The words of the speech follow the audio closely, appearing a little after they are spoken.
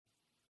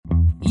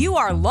You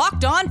are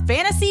Locked On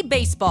Fantasy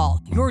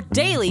Baseball, your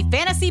daily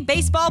fantasy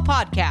baseball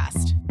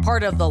podcast.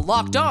 Part of the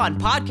Locked On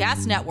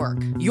Podcast Network,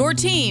 your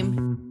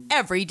team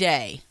every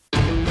day.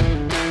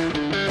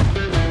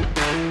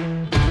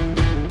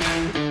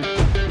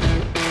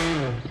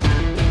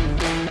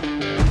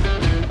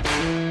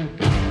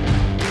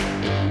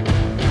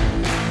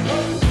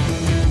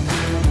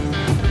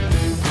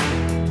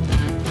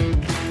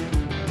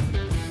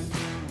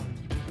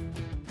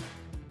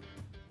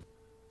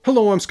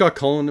 Hello, I'm Scott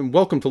Cullen, and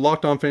welcome to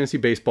Locked On Fantasy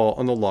Baseball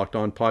on the Locked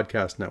On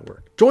Podcast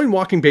Network. Join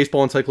Walking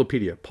Baseball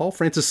Encyclopedia, Paul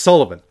Francis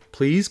Sullivan.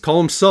 Please call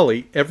him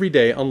Sully every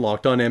day on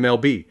Locked On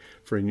MLB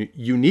for a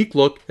unique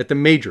look at the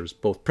majors,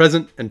 both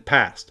present and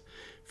past.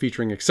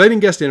 Featuring exciting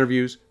guest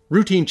interviews,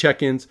 routine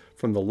check-ins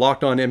from the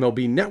Locked On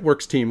MLB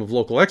Network's team of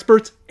local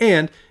experts,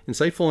 and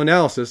insightful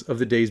analysis of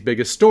the day's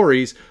biggest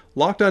stories,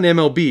 Locked On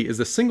MLB is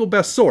the single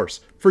best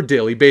source for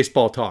daily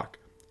baseball talk.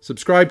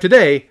 Subscribe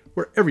today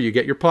wherever you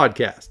get your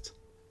podcasts.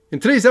 In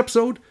today's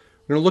episode,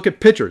 we're going to look at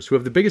pitchers who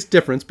have the biggest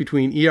difference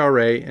between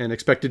ERA and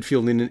expected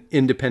fielding in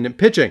independent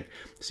pitching.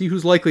 See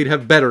who's likely to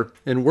have better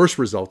and worse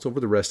results over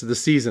the rest of the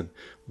season.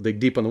 We'll dig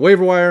deep on the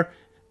waiver wire,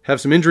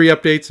 have some injury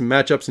updates and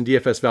matchups and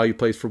DFS value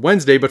plays for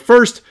Wednesday. But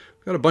first,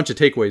 we've got a bunch of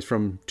takeaways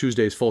from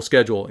Tuesday's full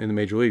schedule in the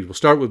Major Leagues. We'll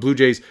start with Blue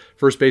Jays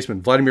first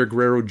baseman Vladimir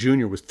Guerrero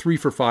Jr. was 3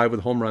 for 5 with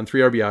a home run, 3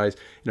 RBIs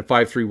in a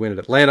 5-3 win at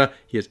Atlanta.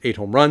 He has 8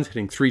 home runs,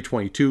 hitting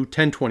 .322,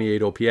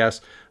 1028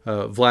 OPS.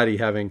 Vladdy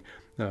having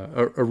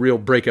a real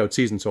breakout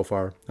season so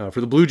far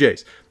for the Blue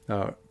Jays.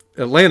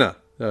 Atlanta,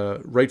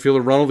 right fielder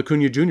Ronald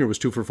Acuna Jr. was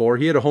 2 for 4.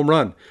 He had a home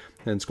run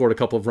and scored a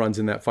couple of runs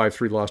in that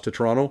 5-3 loss to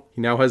Toronto.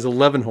 He now has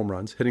 11 home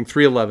runs, hitting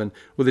 .311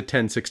 with a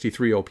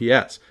 1063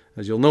 OPS.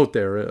 As you'll note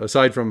there,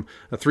 aside from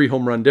a 3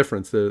 home run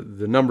difference,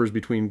 the numbers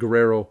between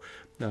Guerrero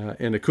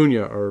and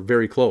Acuna are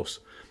very close.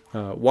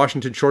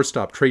 Washington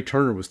shortstop Trey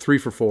Turner was 3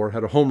 for 4,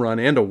 had a home run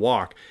and a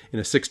walk in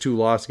a 6-2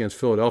 loss against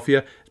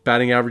Philadelphia. His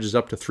batting average is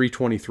up to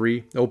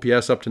 .323,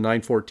 OPS up to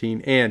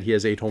 .914, and he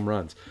has 8 home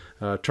runs.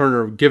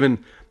 Turner,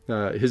 given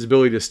his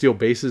ability to steal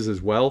bases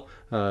as well,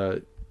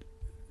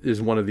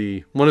 is one of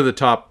the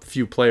top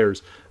few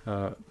players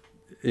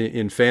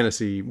in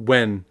fantasy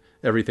when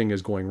everything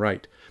is going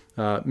right.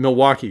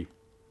 Milwaukee.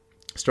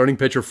 Starting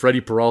pitcher Freddie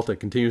Peralta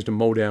continues to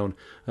mow down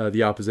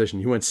the opposition.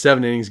 He went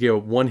 7 innings, gave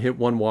up 1 hit,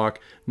 1 walk,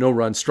 no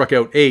runs, struck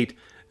out 8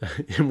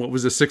 in what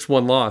was a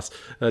 6-1 loss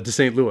to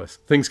St. Louis.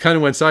 Things kind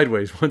of went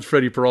sideways once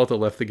Freddie Peralta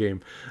left the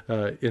game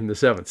in the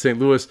 7th. St.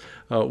 Louis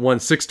won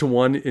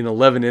 6-1 in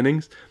 11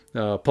 innings.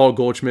 Paul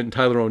Goldschmidt and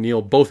Tyler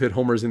O'Neill both hit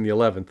homers in the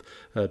 11th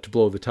to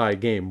blow the tie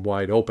game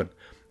wide open.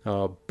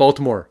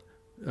 Baltimore,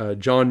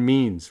 John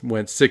Means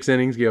went 6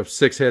 innings, gave up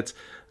 6 hits,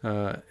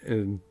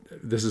 and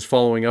this is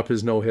following up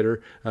his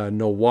no-hitter.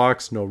 No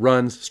walks, no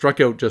runs, struck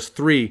out just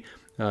 3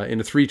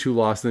 in a 3-2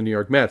 loss to the New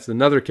York Mets.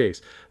 Another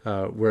case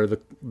where the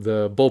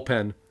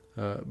bullpen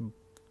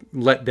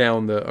let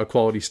down a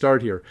quality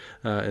start here.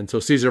 And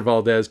so Cesar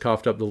Valdez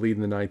coughed up the lead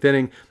in the 9th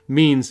inning.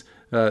 Means,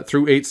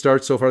 through 8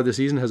 starts so far this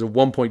season, has a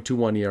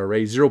 1.21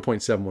 ERA,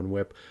 0.71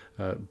 whip.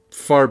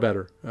 Far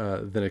better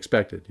than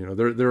expected. You know,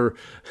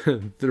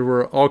 there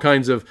were all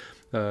kinds of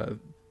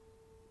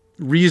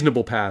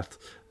reasonable paths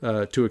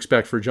to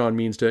expect for John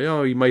Means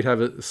to, he might have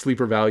a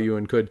sleeper value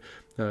and could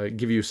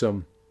give you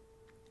some,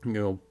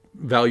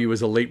 value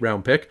as a late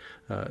round pick.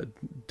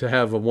 To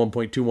have a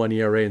 1.21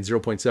 ERA and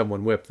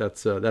 0.71 whip,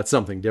 that's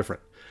something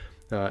different.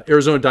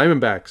 Arizona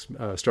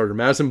Diamondbacks starter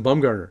Madison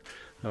Bumgarner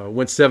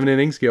went 7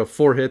 innings, gave up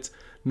 4 hits,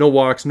 no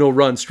walks, no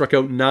runs, struck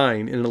out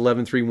 9 in an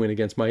 11-3 win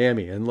against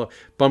Miami. And look,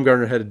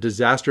 Bumgarner had a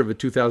disaster of a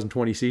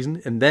 2020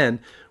 season and then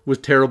was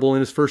terrible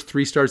in his first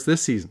 3 starts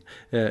this season.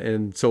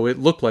 And so it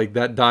looked like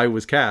that die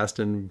was cast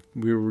and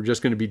we were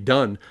just going to be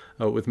done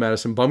with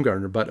Madison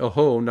Bumgarner. But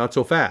not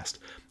so fast.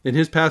 In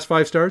his past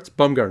 5 starts,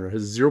 Bumgarner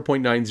has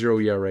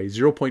 0.90 ERA,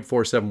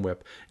 0.47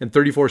 whip, and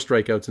 34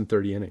 strikeouts in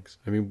 30 innings.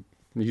 I mean,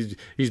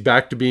 he's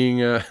back to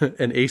being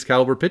an ace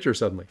caliber pitcher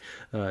suddenly.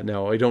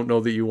 Now, I don't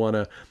know that you want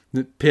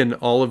to pin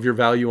all of your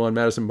value on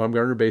Madison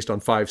Bumgarner based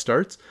on 5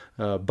 starts,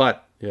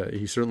 but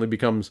he certainly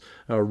becomes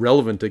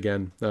relevant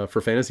again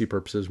for fantasy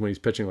purposes when he's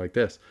pitching like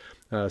this.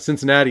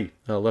 Cincinnati,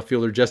 left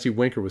fielder Jesse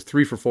Winker was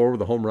 3 for 4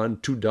 with a home run,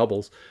 2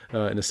 doubles in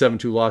a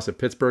 7-2 loss at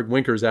Pittsburgh.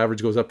 Winker's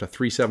average goes up to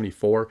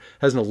 .374,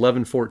 has an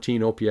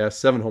 11.14 OPS,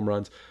 7 home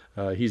runs.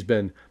 He's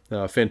been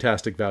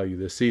fantastic value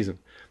this season.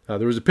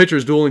 There was a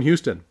pitcher's duel in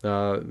Houston.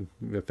 I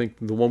think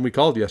the one we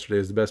called yesterday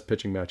is the best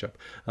pitching matchup.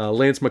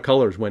 Lance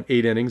McCullers went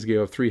 8 innings,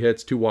 gave up 3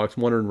 hits, 2 walks,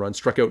 1 earned run,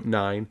 struck out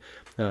 9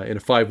 in a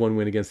 5-1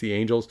 win against the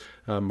Angels.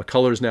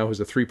 McCullers now has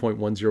a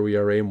 3.10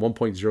 ERA and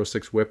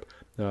 1.06 whip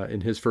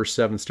in his first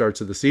 7 starts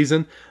of the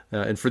season.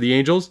 And for the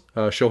Angels,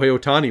 Shohei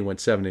Ohtani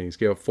went 7 innings,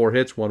 gave up 4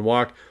 hits, 1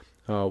 walk,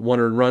 1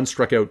 earned run,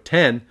 struck out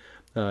 10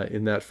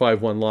 in that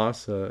 5-1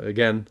 loss.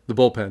 Again, the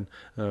bullpen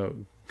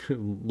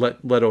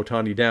let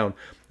Ohtani down.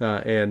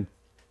 And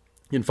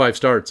in 5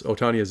 starts,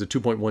 Ohtani has a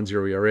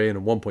 2.10 ERA and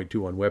a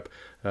 1.21 whip.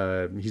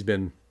 He's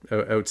been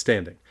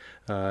outstanding.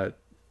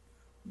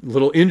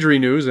 little injury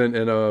news and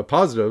a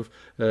positive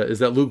is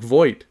that Luke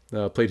Voit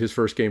played his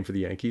first game for the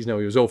Yankees. Now,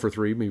 he was 0 for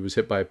 3. He was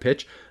hit by a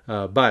pitch.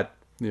 But,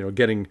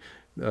 getting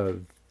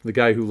the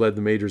guy who led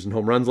the majors in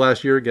home runs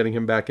last year, getting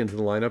him back into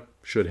the lineup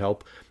should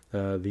help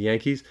the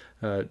Yankees.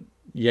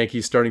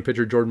 Yankees starting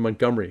pitcher Jordan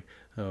Montgomery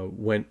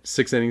went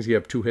 6 innings. He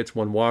had 2 hits,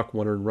 1 walk,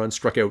 1 earned run,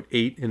 struck out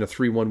 8 in a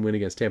 3-1 win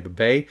against Tampa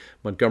Bay.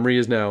 Montgomery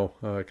is now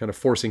kind of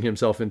forcing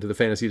himself into the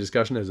fantasy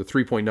discussion, has a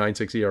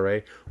 3.96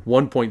 ERA,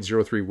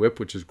 1.03 whip,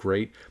 which is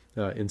great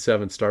in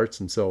 7 starts.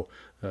 And so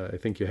I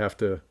think you have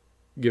to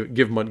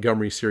give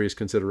Montgomery serious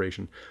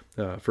consideration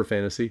for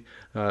fantasy.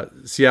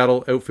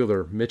 Seattle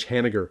outfielder Mitch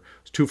Haniger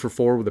was 2 for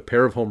 4 with a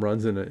pair of home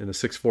runs in a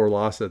 6-4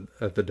 loss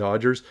at the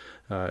Dodgers.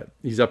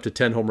 He's up to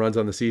 10 home runs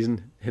on the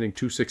season, hitting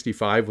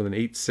 .265 with an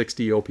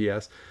 .860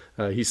 OPS.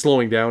 He's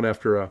slowing down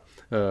after a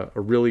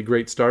really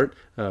great start,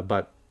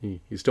 but he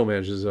still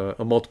manages a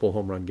multiple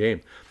home run game.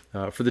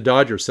 For the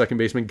Dodgers, second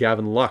baseman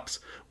Gavin Lux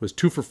was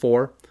 2 for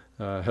 4,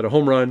 had a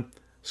home run,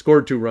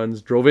 scored 2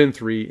 runs, drove in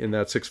 3 in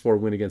that 6-4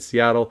 win against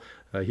Seattle.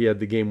 He had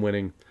the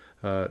game-winning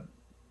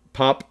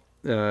pop,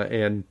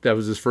 and that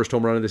was his first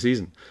home run of the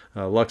season.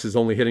 Lux is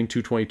only hitting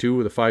 .222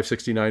 with a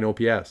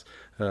 .569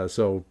 OPS.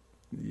 So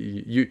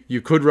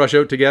you could rush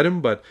out to get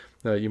him, but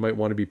you might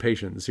want to be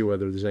patient and see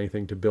whether there's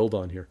anything to build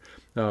on here.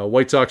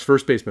 White Sox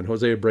first baseman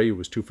Jose Abreu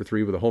was 2 for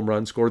 3 with a home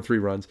run, scored 3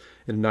 runs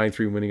in a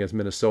 9-3 win against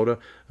Minnesota.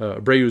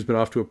 Abreu has been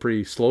off to a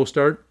pretty slow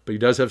start, but he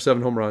does have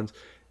 7 home runs,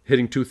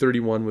 hitting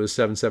 .231 with a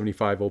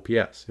 .775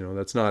 OPS.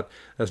 That's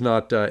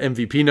not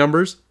MVP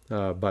numbers,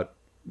 but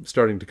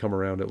starting to come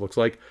around, it looks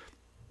like.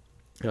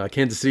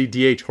 Kansas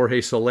City DH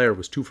Jorge Soler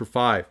was 2 for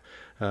 5,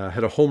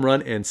 had a home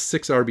run and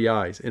 6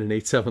 RBIs in an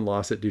 8-7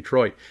 loss at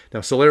Detroit. Now,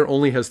 Soler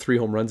only has 3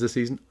 home runs this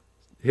season,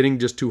 hitting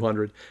just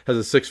 .200, has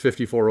a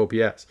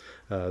 .654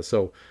 OPS.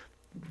 So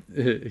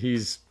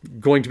he's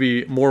going to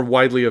be more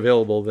widely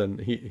available than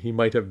he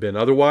might have been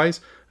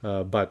otherwise.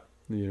 But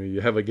you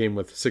have a game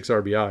with 6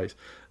 RBIs.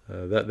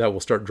 That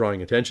will start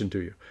drawing attention to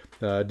you.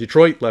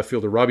 Detroit left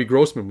fielder Robbie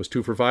Grossman was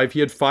 2 for 5. He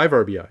had 5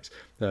 RBIs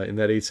in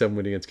that 8-7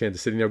 win against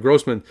Kansas City. Now,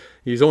 Grossman,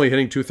 he's only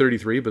hitting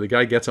 .233, but the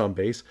guy gets on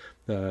base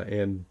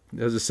and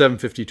has a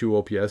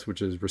 .752 OPS,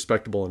 which is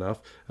respectable enough.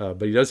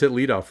 But he does hit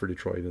leadoff for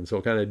Detroit. And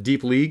so kind of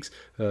deep leagues,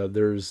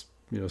 there's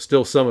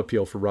still some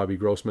appeal for Robbie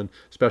Grossman,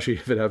 especially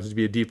if it happens to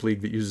be a deep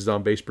league that uses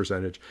on-base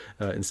percentage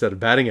instead of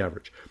batting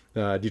average.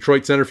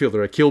 Detroit center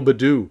fielder Akil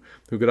Baddoo,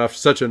 who got off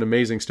such an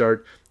amazing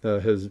start,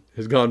 has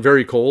gone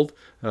very cold,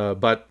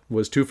 but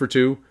was 2 for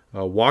 2,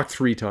 walked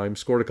 3 times,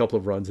 scored a couple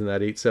of runs in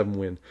that 8-7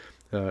 win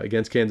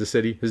against Kansas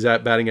City. His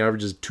batting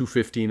average is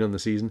 .215 on the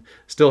season.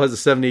 Still has a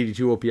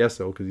 .782 OPS,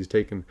 though, because he's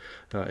taken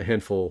a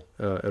handful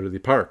out of the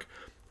park.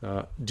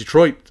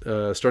 Detroit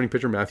starting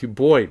pitcher Matthew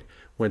Boyd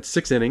went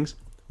 6 innings,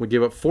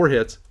 gave up 4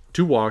 hits,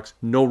 2 walks,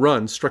 no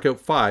runs, struck out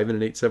 5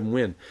 in an 8-7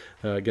 win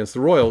against the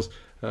Royals.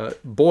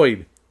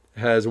 Boyd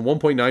has a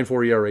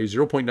 1.94 ERA,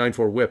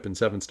 0.94 whip in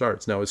 7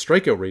 starts. Now, his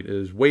strikeout rate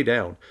is way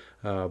down.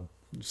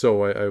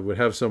 So I would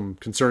have some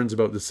concerns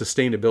about the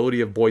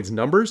sustainability of Boyd's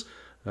numbers.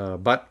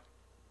 But,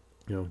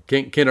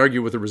 can't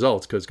argue with the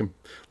results because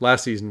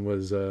last season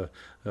was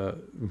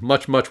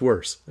much, much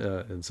worse.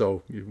 And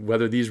so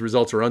whether these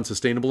results are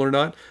unsustainable or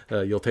not,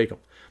 you'll take them.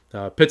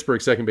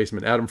 Pittsburgh second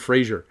baseman Adam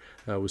Frazier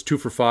was 2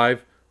 for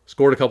 5,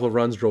 scored a couple of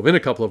runs, drove in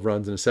a couple of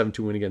runs in a 7-2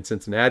 win against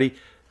Cincinnati.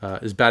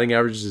 His batting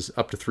average is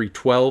up to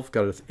 .312,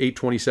 got an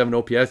 .827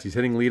 OPS. He's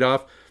hitting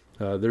leadoff.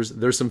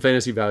 There's some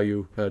fantasy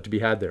value to be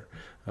had there.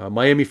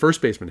 Miami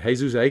first baseman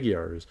Jesus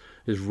Aguilar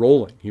is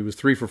rolling. He was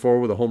 3 for 4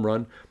 with a home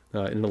run in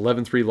an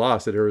 11-3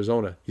 loss at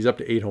Arizona. He's up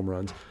to 8 home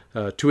runs,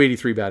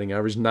 .283 batting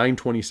average,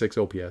 .926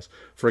 OPS.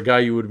 For a guy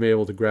you would be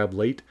able to grab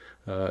late,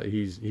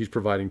 he's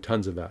providing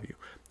tons of value.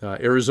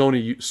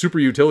 Arizona super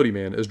utility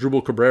man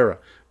Asdrubal Cabrera,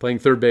 playing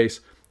third base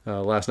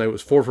last night,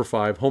 was 4 for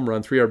 5, home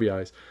run, 3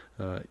 RBIs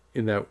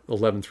in that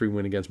 11-3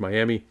 win against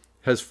Miami.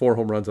 Has 4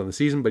 home runs on the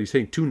season, but he's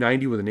hitting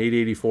 .290 with an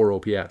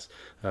 .884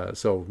 OPS.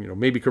 So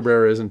maybe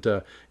Cabrera isn't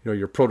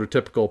your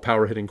prototypical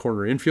power hitting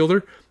corner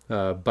infielder,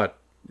 but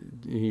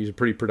he's a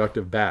pretty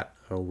productive bat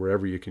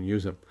wherever you can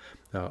use him.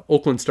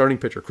 Oakland starting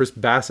pitcher Chris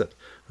Bassett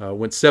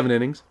went 7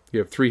 innings. He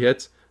had 3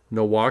 hits,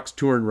 no walks,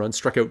 2 earned runs,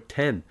 struck out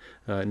 10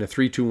 in a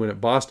 3-2 win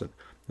at Boston.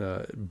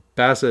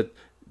 Bassett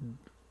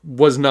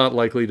was not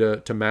likely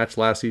to match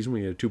last season.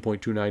 We had a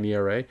 2.29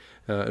 ERA.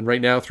 And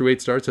right now, through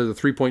 8 starts, has a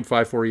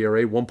 3.54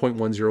 ERA,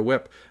 1.10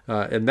 whip.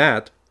 And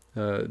that,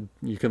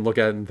 you can look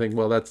at it and think,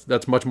 well,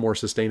 that's much more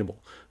sustainable.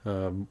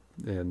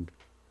 And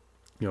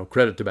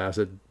credit to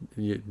Bassett.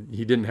 He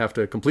didn't have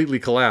to completely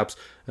collapse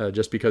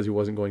just because he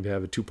wasn't going to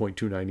have a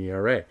 2.29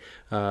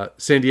 ERA.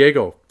 San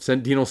Diego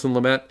sent Dinelson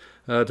Lamet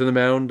to the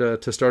mound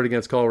to start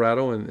against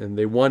Colorado, and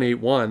they won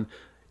 8-1.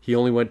 He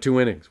only went 2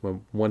 innings,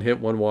 1 hit,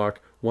 1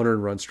 walk, 1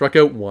 earned run, struck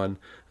out 1.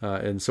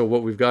 And so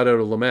what we've got out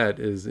of Lamet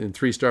is in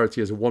 3 starts,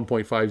 he has a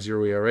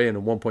 1.50 ERA and a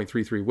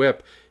 1.33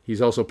 whip.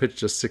 He's also pitched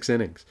just 6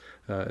 innings.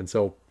 And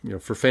so,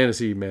 for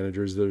fantasy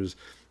managers, there's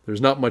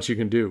not much you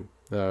can do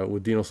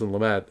with Dinelson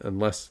Lamet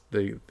unless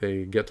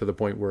they get to the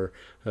point where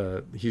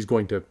he's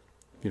going to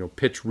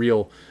pitch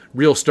real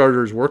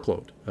starters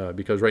workload,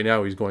 because right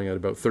now he's going at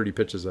about 30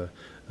 pitches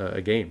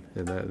a game,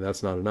 and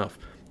that's not enough.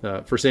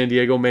 For San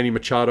Diego, Manny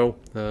Machado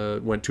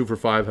went 2 for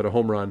 5, had a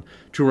home run,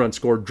 2-run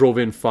scored, drove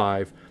in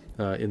 5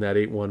 in that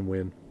 8-1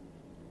 win.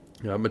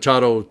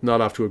 Machado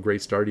not off to a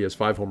great start. He has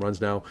 5 home runs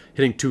now,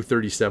 hitting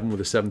 .237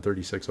 with a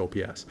 .736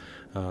 OPS.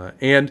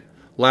 And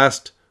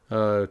last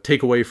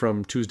takeaway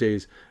from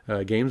Tuesday's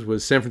games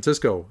was San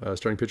Francisco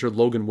starting pitcher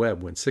Logan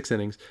Webb went 6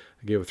 innings,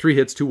 gave 3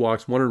 hits, 2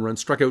 walks, 1 earned run,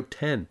 struck out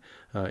 10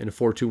 in a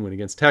 4-2 win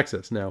against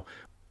Texas. Now,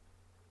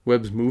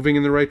 Webb's moving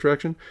in the right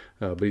direction,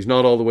 but he's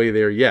not all the way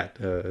there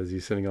yet, as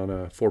he's sitting on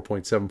a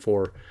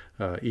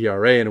 4.74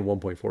 ERA and a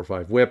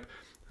 1.45 WHIP.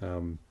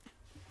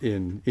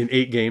 In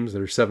 8 games,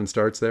 there's 7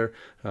 starts there.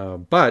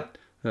 But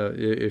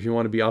if you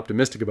want to be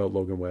optimistic about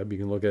Logan Webb, you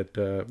can look at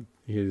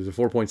he's a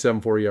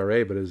 4.74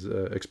 ERA, but his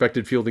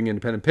expected fielding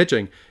independent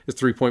pitching is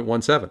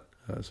 3.17.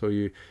 So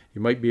you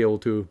might be able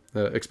to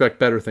expect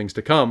better things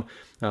to come.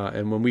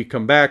 And when we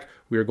come back,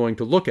 we are going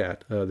to look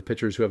at the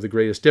pitchers who have the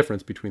greatest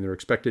difference between their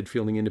expected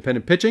fielding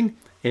independent pitching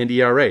and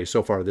ERA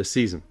so far this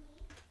season.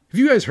 Have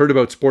you guys heard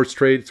about Sports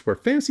Trade? It's where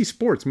fantasy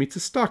sports meets the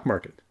stock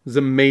market. It's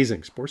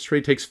amazing. Sports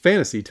Trade takes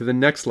fantasy to the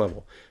next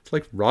level. It's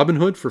like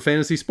Robinhood for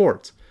fantasy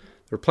sports.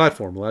 Their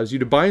platform allows you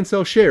to buy and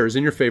sell shares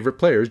in your favorite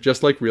players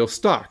just like real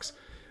stocks.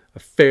 A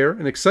fair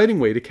and exciting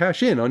way to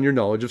cash in on your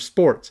knowledge of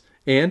sports.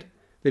 And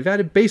they've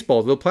added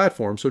baseball to the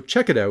platform, so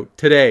check it out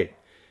today.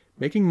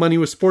 Making money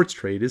with Sports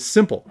Trade is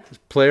simple, as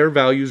player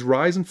values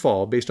rise and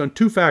fall based on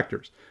 2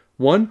 factors.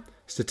 1,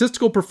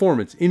 statistical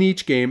performance in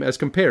each game as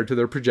compared to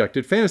their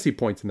projected fantasy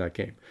points in that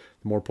game.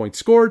 The more points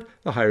scored,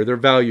 the higher their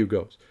value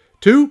goes.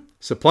 2,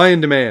 supply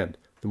and demand.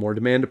 The more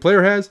demand a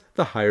player has,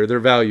 the higher their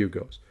value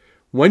goes.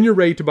 When you're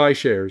ready to buy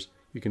shares,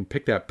 you can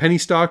pick that penny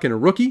stock in a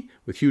rookie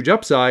with huge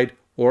upside,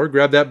 or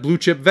grab that blue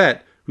chip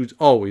vet who's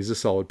always a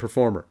solid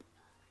performer.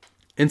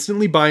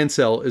 Instantly buy and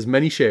sell as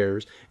many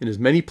shares in as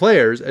many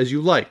players as you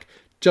like,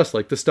 just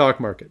like the stock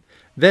market.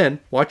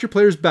 Then watch your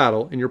players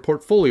battle and your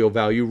portfolio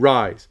value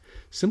rise.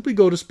 Simply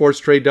go to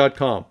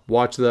sportstrade.com,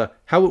 watch the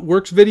How It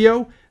Works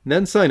video, and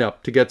then sign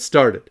up to get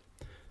started.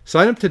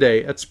 Sign up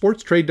today at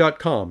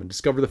sportstrade.com and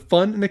discover the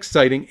fun and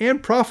exciting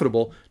and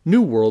profitable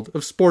new world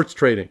of sports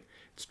trading.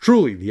 It's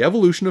truly the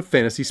evolution of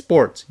fantasy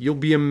sports. You'll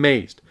be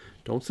amazed.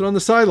 Don't sit on the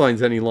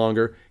sidelines any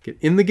longer. Get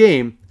in the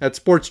game at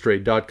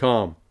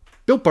sportstrade.com.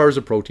 Built Bar is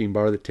a protein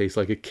bar that tastes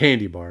like a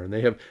candy bar, and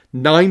they have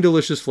 9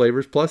 delicious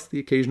flavors, plus the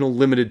occasional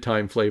limited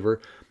time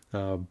flavor.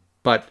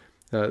 But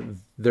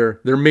their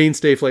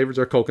mainstay flavors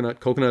are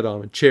coconut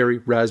almond, cherry,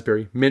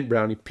 raspberry, mint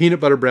brownie, peanut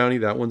butter brownie,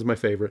 that one's my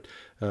favorite,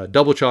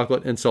 double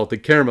chocolate, and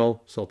salted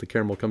caramel. Salted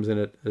caramel comes in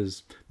it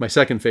as my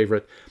second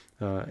favorite.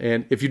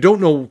 And if you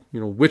don't know,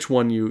 which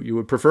one you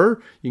would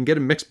prefer, you can get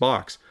a mixed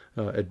box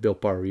at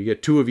Built Bar, where you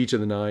get 2 of each of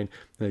the 9.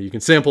 You can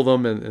sample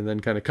them and then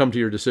kind of come to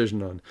your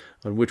decision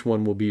on which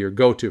one will be your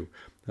go-to.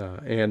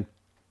 And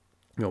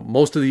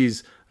most of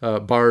these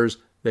bars,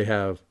 they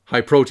have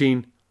high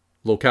protein,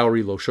 low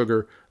calorie, low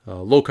sugar,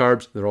 low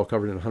carbs. They're all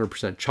covered in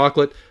 100%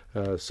 chocolate,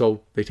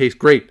 so they taste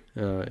great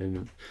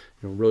and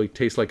really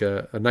taste like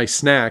a nice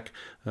snack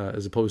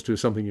as opposed to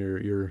something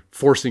you're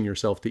forcing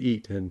yourself to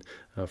eat. And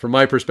from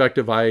my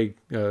perspective, I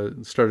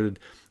started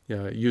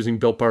using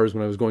Built Bars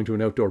when I was going to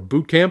an outdoor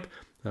boot camp.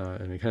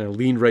 And I kind of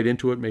leaned right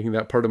into it, making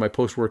that part of my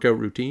post-workout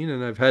routine.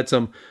 And I've had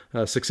some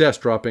success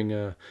dropping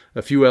a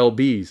few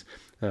lbs.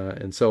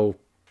 And so,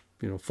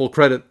 full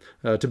credit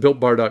to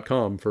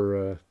BuiltBar.com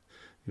for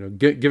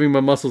giving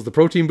my muscles the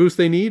protein boost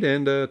they need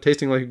and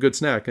tasting like a good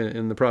snack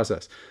in the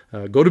process.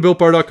 Go to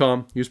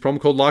BuiltBar.com, use promo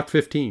code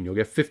LOCKED15. You'll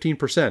get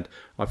 15%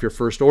 off your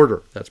first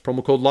order. That's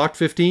promo code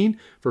LOCKED15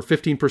 for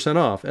 15%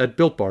 off at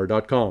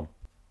BuiltBar.com.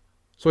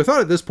 So I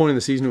thought at this point in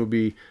the season it would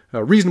be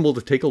reasonable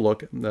to take a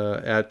look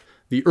at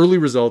the early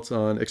results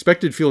on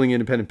expected fielding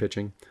independent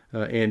pitching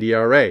and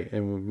ERA.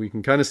 And we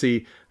can kind of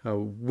see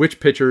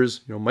which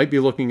pitchers might be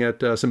looking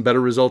at some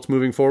better results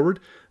moving forward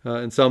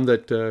and some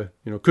that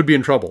could be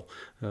in trouble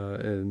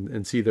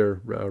and see their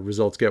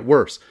results get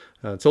worse.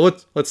 So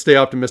let's stay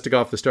optimistic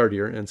off the start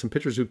here, and some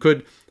pitchers who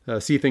could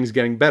see things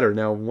getting better.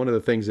 Now, one of the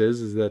things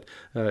is that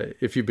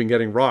if you've been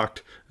getting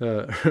rocked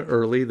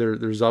early,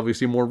 there's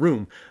obviously more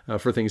room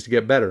for things to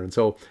get better. And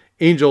so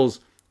Angels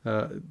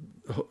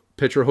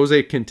pitcher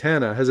Jose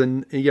Quintana has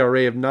an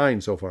ERA of 9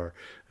 so far,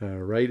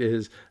 right?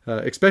 His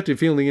expected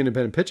fielding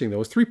independent pitching,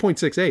 though, is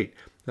 3.68.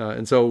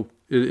 And so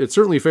it's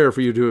certainly fair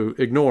for you to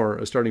ignore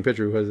a starting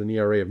pitcher who has an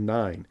ERA of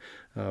 9.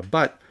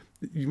 But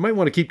you might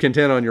want to keep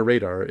Quintana on your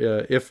radar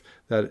if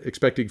that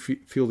expected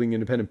fielding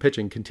independent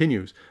pitching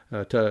continues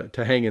to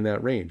hang in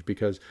that range,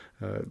 because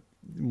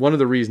one of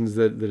the reasons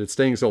that it's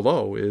staying so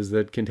low is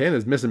that Quintana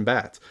is missing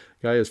bats.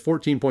 The guy has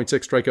 14.6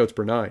 strikeouts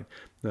per 9.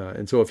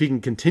 And so if he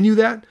can continue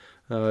that,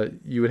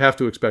 you would have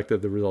to expect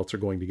that the results are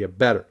going to get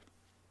better.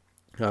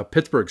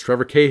 Pittsburgh's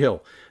Trevor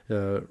Cahill,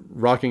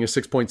 rocking a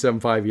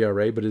 6.75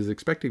 ERA, but his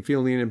expected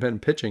fielding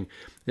independent pitching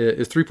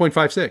is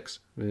 3.56,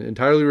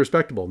 entirely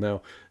respectable.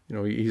 Now,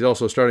 he's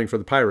also starting for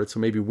the Pirates, so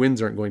maybe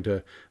wins aren't going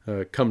to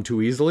come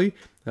too easily,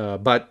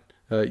 but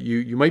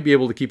you might be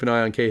able to keep an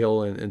eye on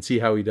Cahill and see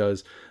how he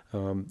does,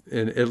 and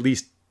at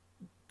least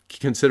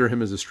consider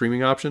him as a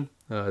streaming option,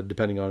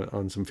 depending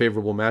on some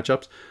favorable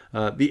matchups.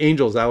 The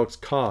Angels' Alex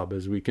Cobb,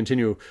 as we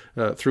continue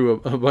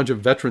through a bunch of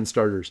veteran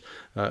starters,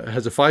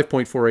 has a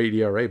 5.48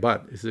 ERA,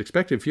 but his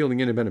expected fielding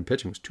independent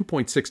pitching was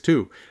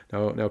 2.62.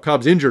 Now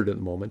Cobb's injured at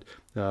the moment,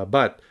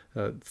 but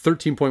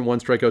 13.1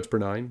 strikeouts per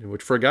 9,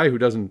 which for a guy who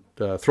doesn't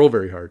throw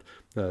very hard,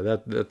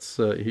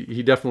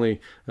 he definitely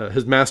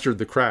has mastered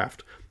the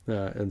craft.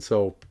 And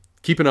so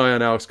keep an eye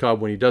on Alex Cobb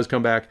when he does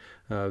come back.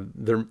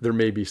 There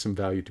may be some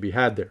value to be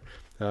had there.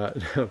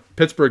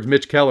 Pittsburgh's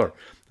Mitch Keller,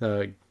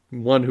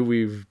 one who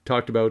we've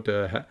talked about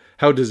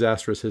how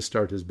disastrous his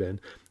start has been.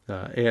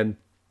 And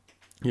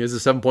he has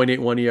a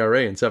 7.81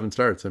 ERA in 7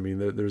 starts. I mean,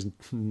 there's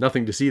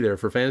nothing to see there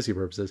for fantasy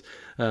purposes.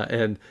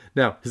 And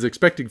now his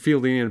expected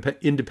fielding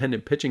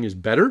independent pitching is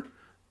better,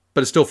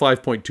 but it's still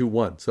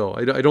 5.21. So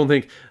I don't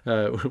think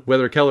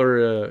whether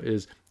Keller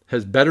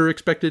has better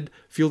expected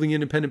fielding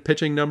independent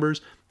pitching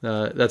numbers,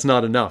 that's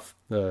not enough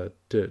to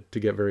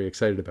get very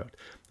excited about.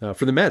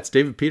 For the Mets,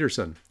 David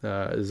Peterson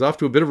is off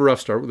to a bit of a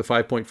rough start with a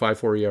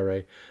 5.54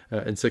 ERA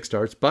in 6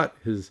 starts, but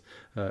his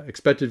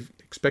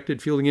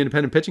expected fielding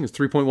independent pitching is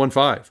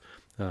 3.15.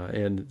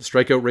 And the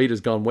strikeout rate has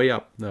gone way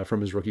up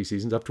from his rookie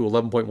seasons, up to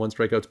 11.1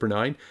 strikeouts per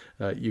 9.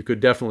 You could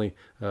definitely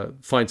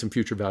find some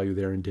future value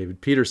there in David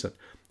Peterson.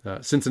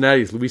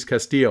 Cincinnati's Luis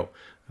Castillo,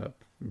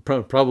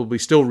 probably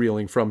still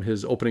reeling from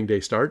his opening day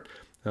start,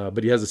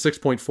 but he has a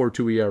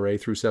 6.42 ERA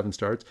through 7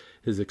 starts.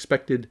 His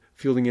expected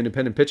fielding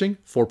independent pitching,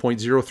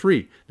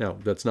 4.03. Now,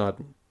 that's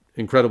not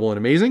incredible and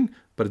amazing,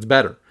 but it's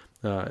better.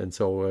 And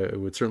so I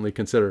would certainly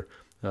consider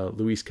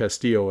Luis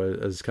Castillo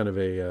as kind of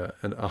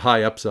a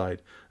high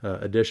upside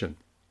addition.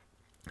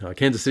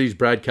 Kansas City's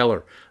Brad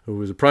Keller, who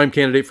was a prime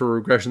candidate for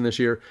regression this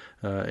year,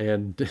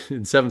 and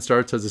in 7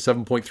 starts has a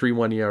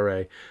 7.31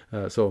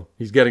 ERA. So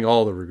he's getting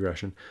all the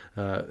regression.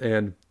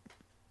 And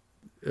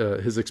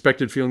his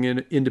expected fielding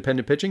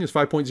independent pitching is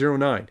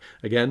 5.09.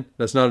 Again,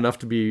 that's not enough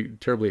to be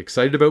terribly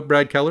excited about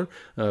Brad Keller,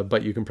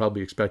 but you can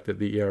probably expect that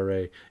the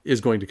ERA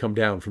is going to come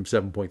down from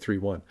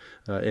 7.31.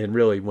 And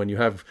really, when you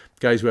have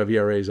guys who have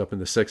ERAs up in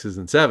the 6s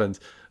and 7s,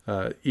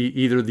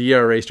 either the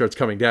ERA starts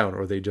coming down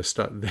or they just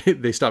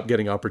stop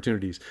getting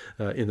opportunities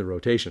in the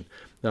rotation.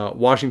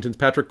 Washington's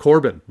Patrick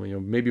Corbin,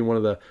 maybe one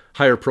of the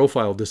higher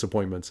profile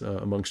disappointments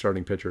among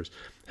starting pitchers,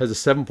 has a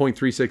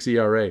 7.36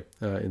 ERA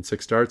in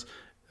 6 starts.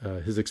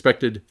 His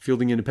expected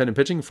fielding independent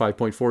pitching,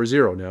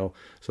 5.40 now.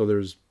 So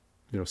there's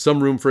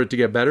some room for it to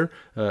get better.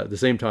 At the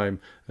same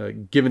time,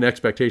 given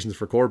expectations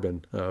for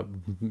Corbin,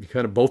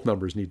 kind of both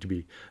numbers need to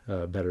be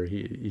better.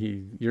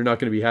 You're not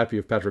going to be happy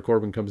if Patrick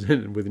Corbin comes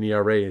in with an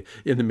ERA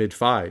in the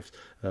mid-5s.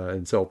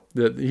 And so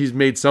he's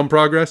made some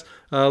progress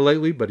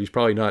lately, but he's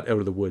probably not out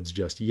of the woods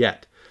just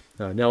yet.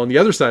 Now on the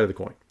other side of the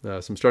coin,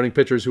 some starting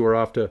pitchers who are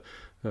off to,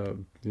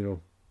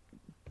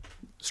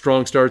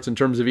 strong starts in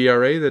terms of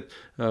ERA that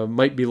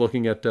might be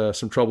looking at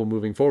some trouble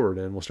moving forward.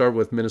 And we'll start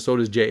with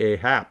Minnesota's J.A.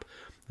 Happ,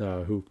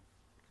 who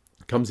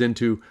comes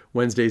into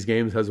Wednesday's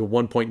games, has a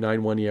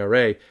 1.91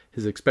 ERA.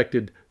 His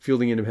expected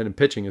fielding independent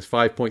pitching is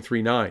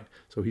 5.39.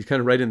 So he's kind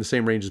of right in the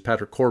same range as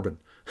Patrick Corbin,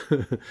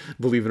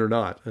 believe it or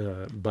not.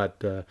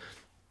 But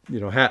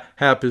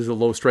Happ is a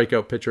low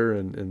strikeout pitcher,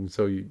 and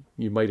so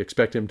you might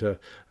expect him to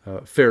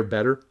fare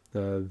better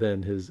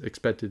than his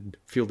expected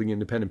fielding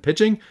independent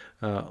pitching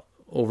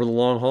over the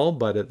long haul,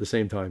 but at the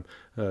same time,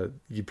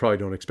 you probably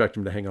don't expect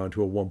him to hang on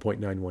to a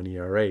 1.91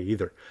 ERA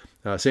either.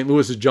 St.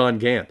 Louis's John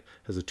Gant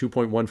has a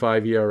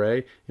 2.15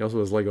 ERA. He also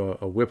has like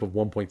a whip of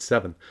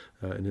 1.7,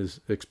 and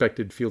his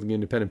expected fielding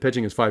independent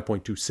pitching is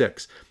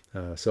 5.26.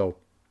 So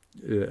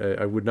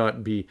I would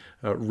not be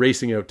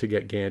racing out to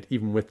get Gant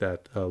even with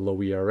that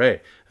low ERA.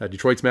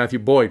 Detroit's Matthew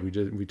Boyd,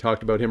 we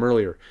talked about him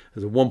earlier,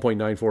 has a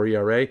 1.94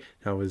 ERA.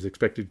 Now his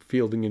expected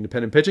fielding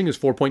independent pitching is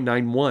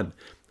 4.91.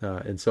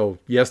 And so,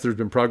 yes, there's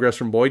been progress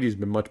from Boyd. He's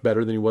been much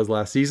better than he was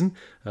last season.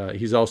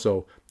 He's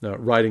also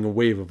riding a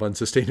wave of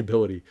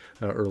unsustainability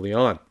early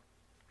on.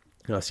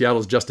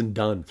 Seattle's Justin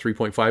Dunn,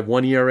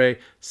 3.51 ERA,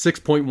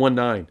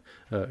 6.19,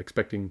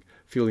 expecting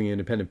fielding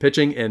independent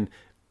pitching. And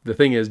the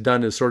thing is,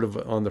 Dunn is sort of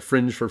on the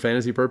fringe for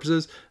fantasy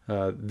purposes.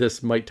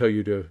 This might tell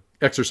you to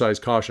exercise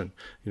caution.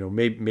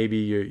 Maybe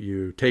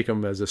you take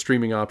him as a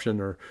streaming option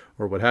or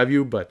what have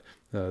you, but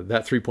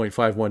that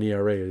 3.51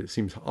 ERA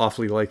seems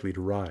awfully likely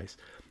to rise.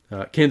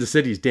 Kansas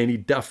City's Danny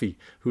Duffy,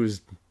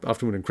 who's off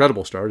to an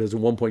incredible start, has a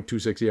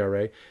 1.26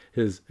 ERA.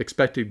 His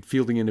expected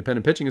fielding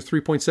independent pitching is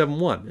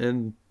 3.71,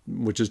 and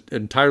which is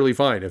entirely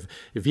fine.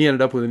 If he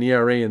ended up with an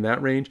ERA in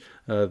that range,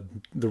 the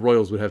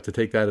Royals would have to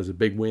take that as a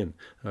big win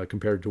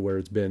compared to where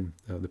it's been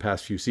the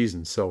past few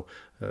seasons. So,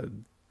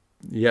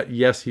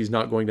 yes, he's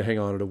not going to hang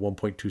on at a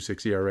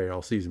 1.26 ERA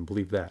all season.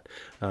 Believe that.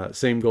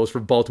 Same goes for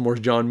Baltimore's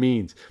John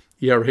Means.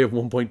 ERA of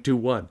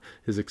 1.21.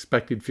 His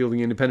expected fielding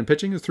independent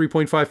pitching is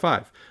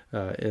 3.55.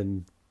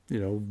 And,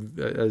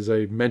 as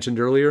I mentioned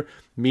earlier,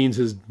 Means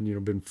has,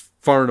 been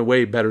far and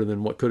away better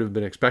than what could have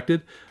been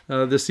expected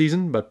this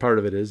season. But part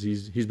of it is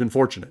he's been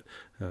fortunate.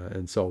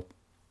 And so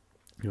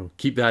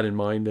keep that in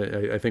mind.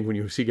 I think when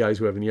you see guys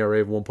who have an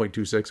ERA of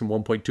 1.26 and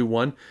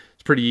 1.21,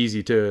 it's pretty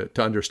easy to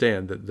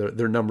understand that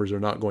their numbers are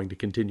not going to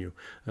continue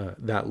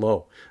that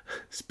low.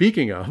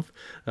 Speaking of,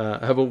 how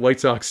about White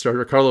Sox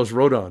starter Carlos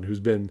Rodon, who's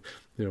been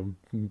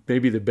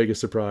maybe the biggest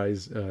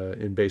surprise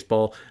in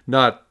baseball.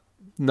 Not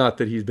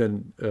that he's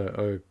been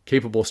a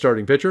capable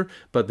starting pitcher,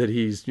 but that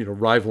he's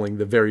rivaling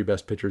the very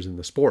best pitchers in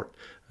the sport.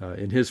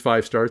 In his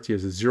 5 starts, he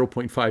has a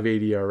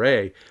 0.58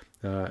 ERA.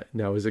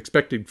 Now, his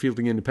expected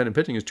fielding independent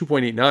pitching is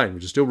 2.89,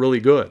 which is still really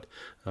good,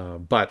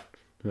 but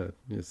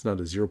it's not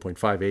a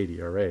 0.58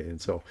 ERA.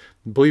 And so,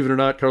 believe it or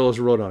not, Carlos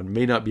Rodon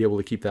may not be able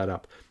to keep that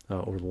up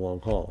over the long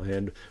haul.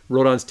 And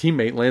Rodon's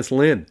teammate, Lance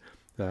Lynn,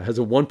 has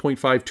a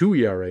 1.52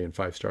 ERA in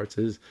 5 starts.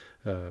 His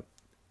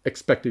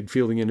expected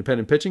fielding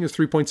independent pitching is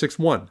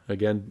 3.61.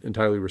 Again,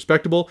 entirely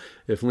respectable.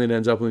 If Lynn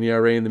ends up with an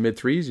ERA in the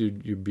mid-3s,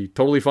 you'd be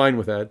totally fine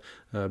with that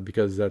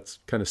because that's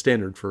kind of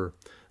standard for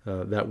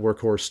that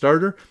workhorse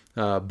starter.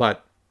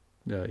 But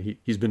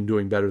he's been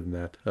doing better than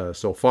that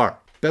so far.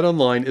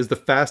 BetOnline is the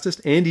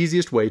fastest and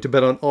easiest way to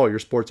bet on all your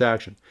sports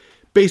action.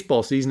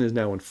 Baseball season is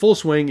now in full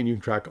swing, and you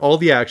can track all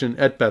the action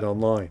at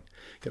BetOnline.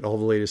 Get all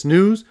the latest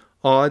news,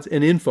 odds,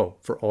 and info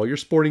for all your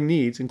sporting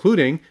needs,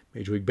 including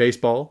Major League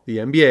Baseball, the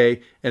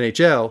NBA,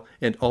 NHL,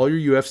 and all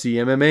your UFC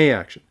MMA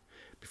action.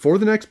 Before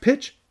the next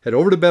pitch, head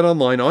over to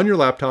BetOnline on your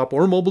laptop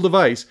or mobile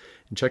device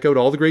and check out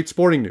all the great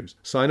sporting news,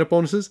 sign-up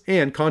bonuses,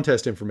 and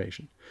contest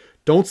information.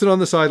 Don't sit on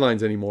the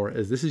sidelines anymore,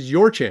 as this is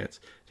your chance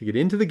to get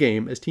into the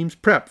game as teams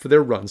prep for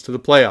their runs to the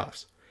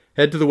playoffs.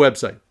 Head to the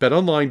website,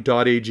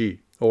 betonline.ag,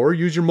 or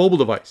use your mobile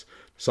device.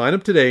 Sign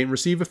up today and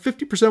receive a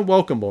 50%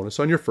 welcome bonus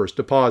on your first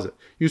deposit.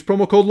 Use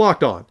promo code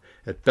LOCKEDON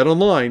at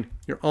BetOnline,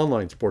 your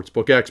online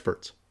sportsbook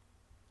experts.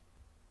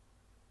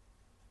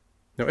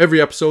 Now,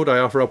 every episode I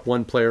offer up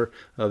one player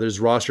that's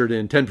rostered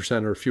in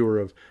 10% or fewer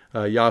of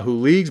Yahoo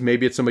leagues.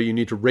 Maybe it's somebody you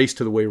need to race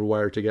to the waiver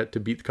wire to get to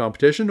beat the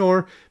competition,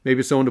 or maybe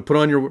it's someone to put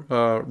on your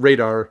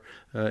radar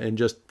and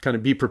just kind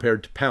of be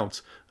prepared to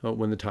pounce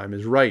when the time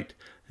is right.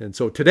 And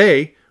so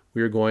today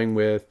we are going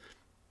with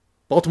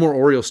Baltimore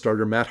Orioles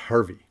starter Matt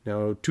Harvey.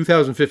 Now,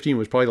 2015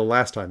 was probably the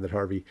last time that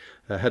Harvey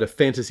had a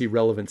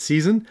fantasy-relevant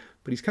season,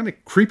 but he's kind of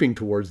creeping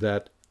towards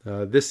that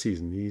this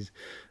season. He's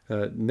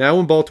now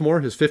in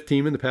Baltimore, his 5th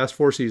team in the past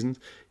 4 seasons.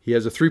 He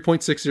has a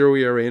 3.60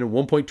 ERA and a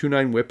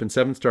 1.29 whip in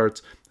 7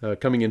 starts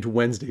coming into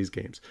Wednesday's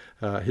games.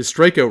 His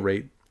strikeout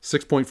rate,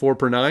 6.4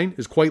 per 9,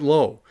 is quite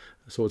low.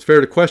 So it's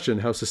fair to question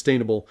how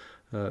sustainable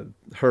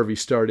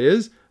Harvey's start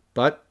is,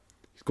 but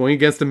he's going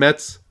against the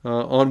Mets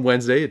on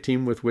Wednesday, a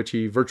team with which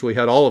he virtually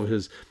had all of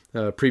his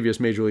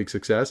previous Major League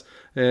success.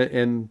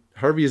 And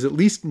Harvey is at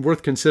least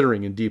worth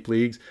considering in deep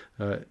leagues,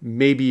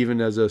 maybe even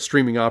as a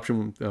streaming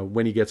option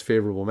when he gets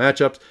favorable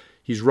matchups.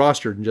 He's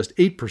rostered in just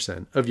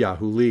 8% of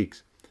Yahoo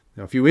leagues.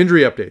 Now, a few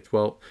injury updates.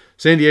 Well,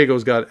 San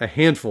Diego's got a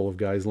handful of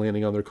guys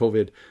landing on their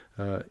COVID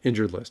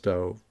injured list.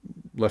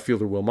 Left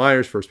fielder Will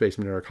Myers, first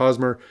baseman Eric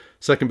Hosmer,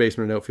 second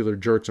baseman and outfielder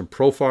Jurickson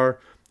Profar,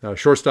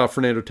 shortstop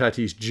Fernando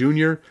Tatis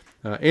Jr.,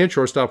 and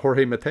shortstop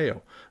Jorge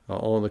Mateo,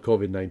 all on the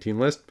COVID-19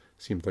 list.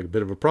 Seems like a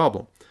bit of a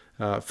problem.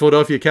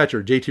 Philadelphia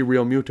catcher JT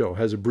Realmuto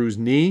has a bruised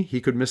knee.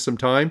 He could miss some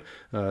time.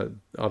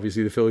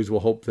 Obviously, the Phillies will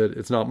hope that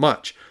it's not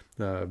much.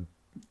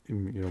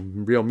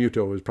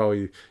 Realmuto is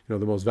probably the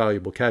most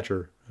valuable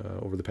catcher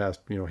over the past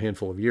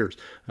handful of years.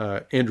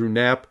 Andrew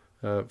Knapp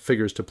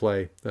figures to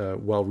play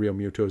while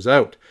Realmuto's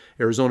out.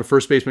 Arizona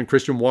first baseman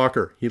Christian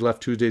Walker, he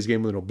left Tuesday's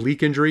game with an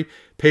oblique injury.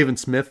 Pavin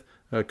Smith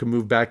could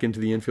move back into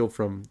the infield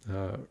from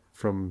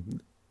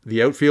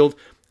the outfield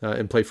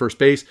and play first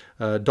base.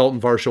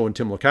 Dalton Varsho and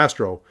Tim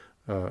LaCastro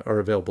are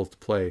available to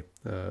play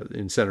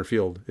in center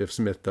field if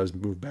Smith does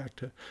move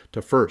back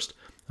to first.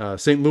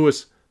 St.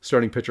 Louis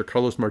starting pitcher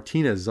Carlos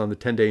Martinez is on the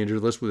 10-day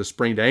injured list with a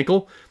sprained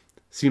ankle.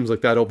 Seems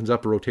like that opens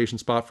up a rotation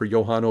spot for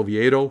Johan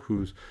Oviedo,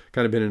 who's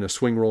kind of been in a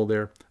swing role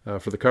there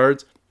for the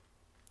Cards.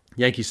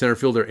 Yankee center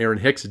fielder Aaron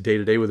Hicks is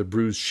day-to-day with a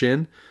bruised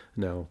shin.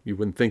 Now, you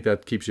wouldn't think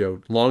that keeps you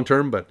out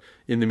long-term, but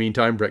in the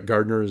meantime, Brett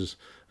Gardner is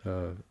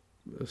a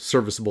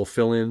serviceable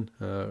fill-in.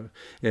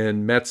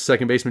 And Mets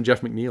second baseman Jeff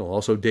McNeil,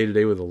 also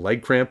day-to-day with a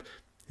leg cramp.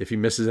 If he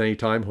misses any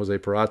time, Jose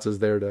Peraza's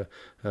there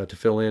to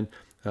fill in.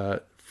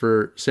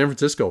 For San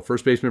Francisco,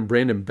 first baseman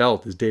Brandon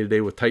Belt is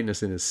day-to-day with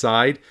tightness in his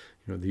side,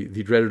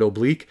 the dreaded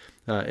oblique.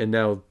 And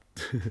now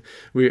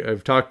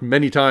I've talked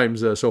many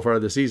times so far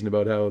this season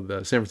about how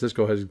San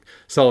Francisco has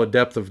solid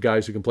depth of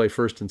guys who can play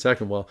first and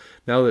second. Well,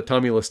 now that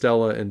Tommy La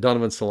Stella and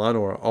Donovan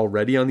Solano are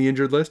already on the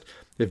injured list,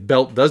 if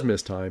Belt does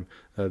miss time,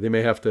 they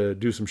may have to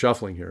do some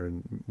shuffling here.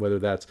 And whether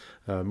that's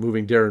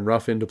moving Darren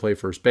Ruff in to play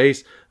first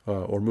base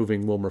or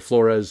moving Wilmer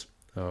Flores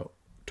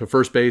to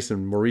first base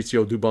and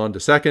Mauricio Dubon to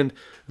second,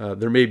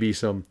 there may be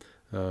some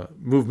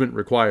movement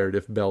required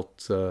if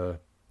Belt's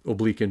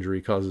oblique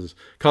injury causes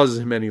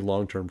him any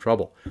long-term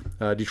trouble.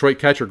 Detroit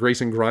catcher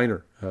Grayson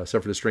Greiner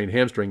suffered a strained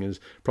hamstring and is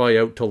probably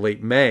out till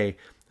late May,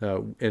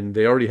 and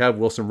they already have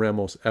Wilson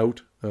Ramos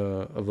out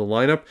of the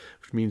lineup,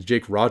 which means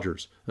Jake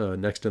Rogers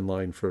next in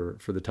line for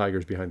the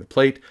Tigers behind the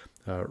plate.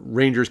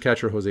 Rangers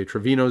catcher Jose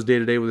Trevino's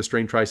day-to-day with a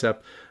strained tricep,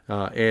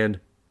 and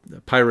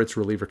Pirates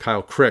reliever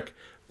Kyle Crick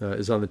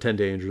is on the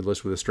 10-day injured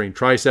list with a strained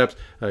triceps.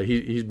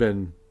 He's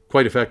been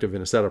quite effective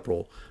in a setup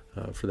role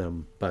for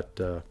them, but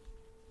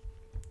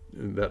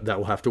that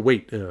will have to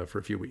wait for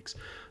a few weeks.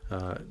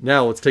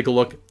 Now let's take a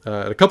look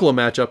at a couple of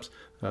matchups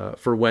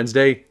for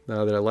Wednesday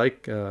that I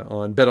like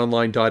on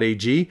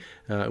betonline.ag.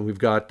 We've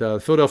got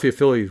Philadelphia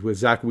Phillies with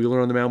Zach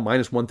Wheeler on the mound,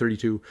 minus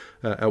 132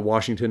 at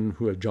Washington,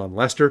 who have John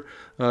Lester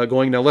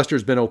going. Now,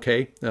 Lester's been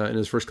okay in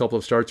his first couple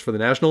of starts for the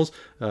Nationals,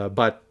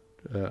 but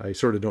I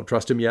sort of don't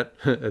trust him yet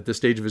at this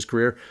stage of his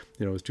career.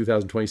 His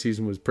 2020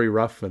 season was pretty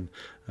rough, and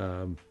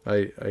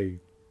I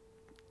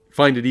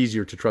find it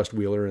easier to trust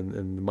Wheeler,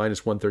 and the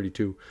minus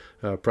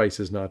 132 price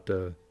is not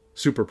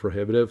super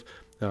prohibitive.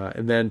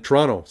 And then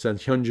Toronto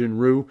sends Hyunjin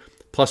Ryu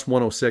plus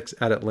 106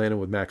 at Atlanta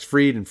with Max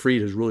Fried, and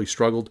Fried has really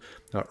struggled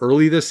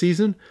early this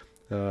season,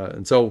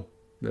 and so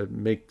that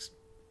makes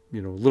a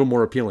little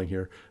more appealing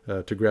here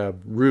to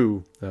grab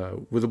Ryu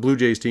with a Blue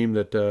Jays team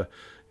that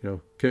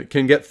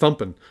can get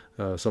thumping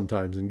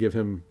sometimes and give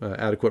him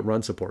adequate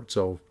run support.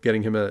 So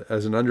getting him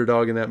as an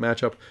underdog in that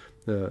matchup,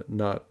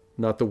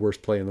 not the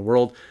worst play in the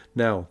world.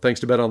 Now,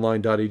 thanks to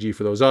betonline.ag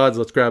for those odds.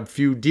 Let's grab a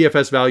few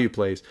DFS value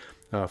plays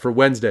for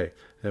Wednesday.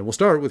 And we'll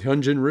start with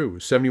Hyunjin Ryu,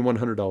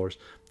 $7,100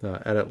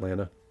 at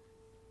Atlanta.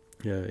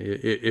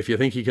 If you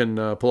think he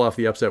can pull off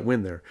the upset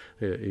win there,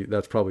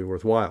 that's probably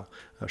worthwhile.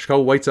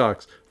 Chicago White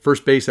Sox,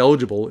 first base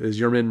eligible is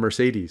Yermin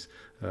Mercedes,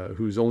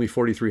 who's only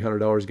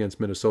 $4,300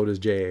 against Minnesota's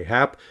J.A.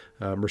 Happ.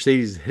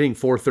 Mercedes is hitting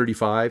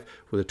 .435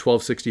 with a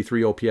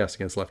 1263 OPS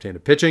against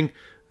left-handed pitching.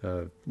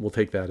 We'll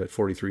take that at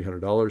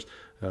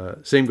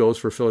 $4,300. Same goes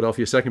for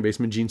Philadelphia second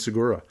baseman Jean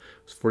Segura.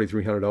 It's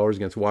 $4,300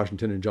 against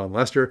Washington and John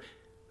Lester.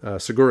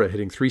 Segura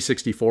hitting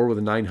 .364 with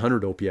a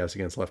 900 OPS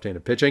against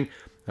left-handed pitching.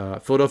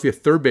 Philadelphia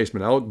third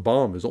baseman Alec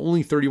Baum is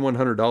only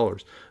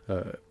 $3,100,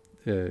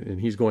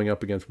 and he's going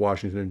up against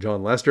Washington and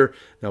John Lester.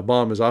 Now,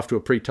 Baum is off to a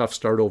pretty tough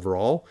start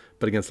overall,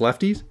 but against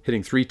lefties,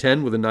 hitting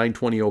 .310 with a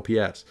 920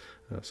 OPS.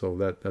 So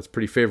that's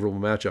pretty favorable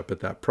matchup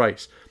at that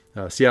price.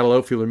 Seattle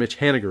outfielder Mitch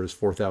Haniger is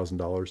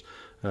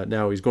 $4,000.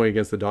 Now he's going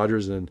against the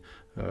Dodgers and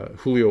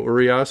Julio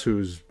Urias,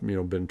 who's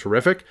been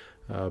terrific.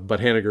 But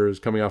Haniger is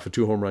coming off a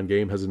 2-home run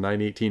game, has a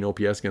 918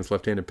 OPS against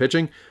left-handed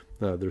pitching.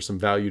 There's some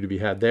value to be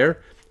had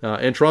there.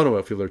 And Toronto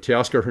outfielder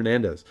Teoscar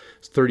Hernandez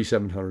is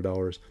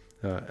 $3,700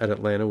 at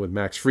Atlanta with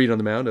Max Fried on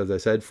the mound. As I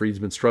said, Fried's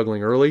been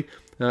struggling early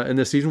in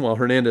this season. While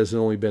Hernandez has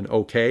only been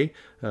okay,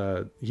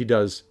 he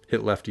does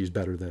hit lefties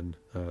better than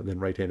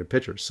right-handed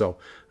pitchers. So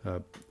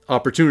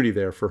opportunity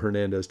there for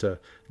Hernandez to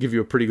give you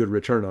a pretty good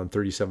return on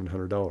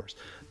 $3,700.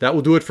 That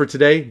will do it for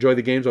today. Enjoy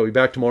the games. I'll be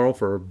back tomorrow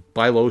for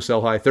Buy Low,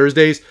 Sell High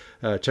Thursdays.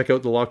 Check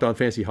out the Locked On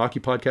Fantasy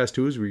Hockey podcast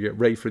too as we get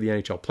ready for the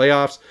NHL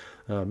playoffs.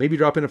 Maybe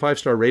drop in a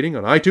 5-star rating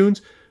on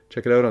iTunes.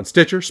 Check it out on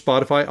Stitcher,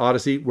 Spotify,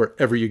 Odyssey,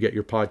 wherever you get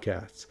your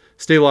podcasts.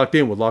 Stay locked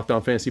in with Locked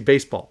On Fantasy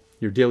Baseball,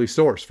 your daily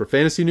source for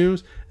fantasy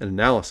news and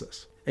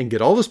analysis. And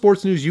get all the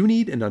sports news you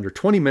need in under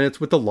 20 minutes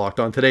with the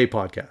Locked On Today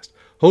podcast.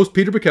 Host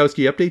Peter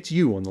Bukowski updates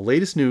you on the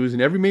latest news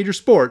in every major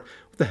sport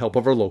with the help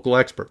of our local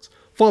experts.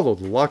 Follow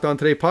the Locked On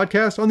Today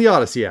podcast on the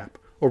Odyssey app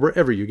or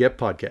wherever you get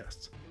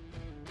podcasts.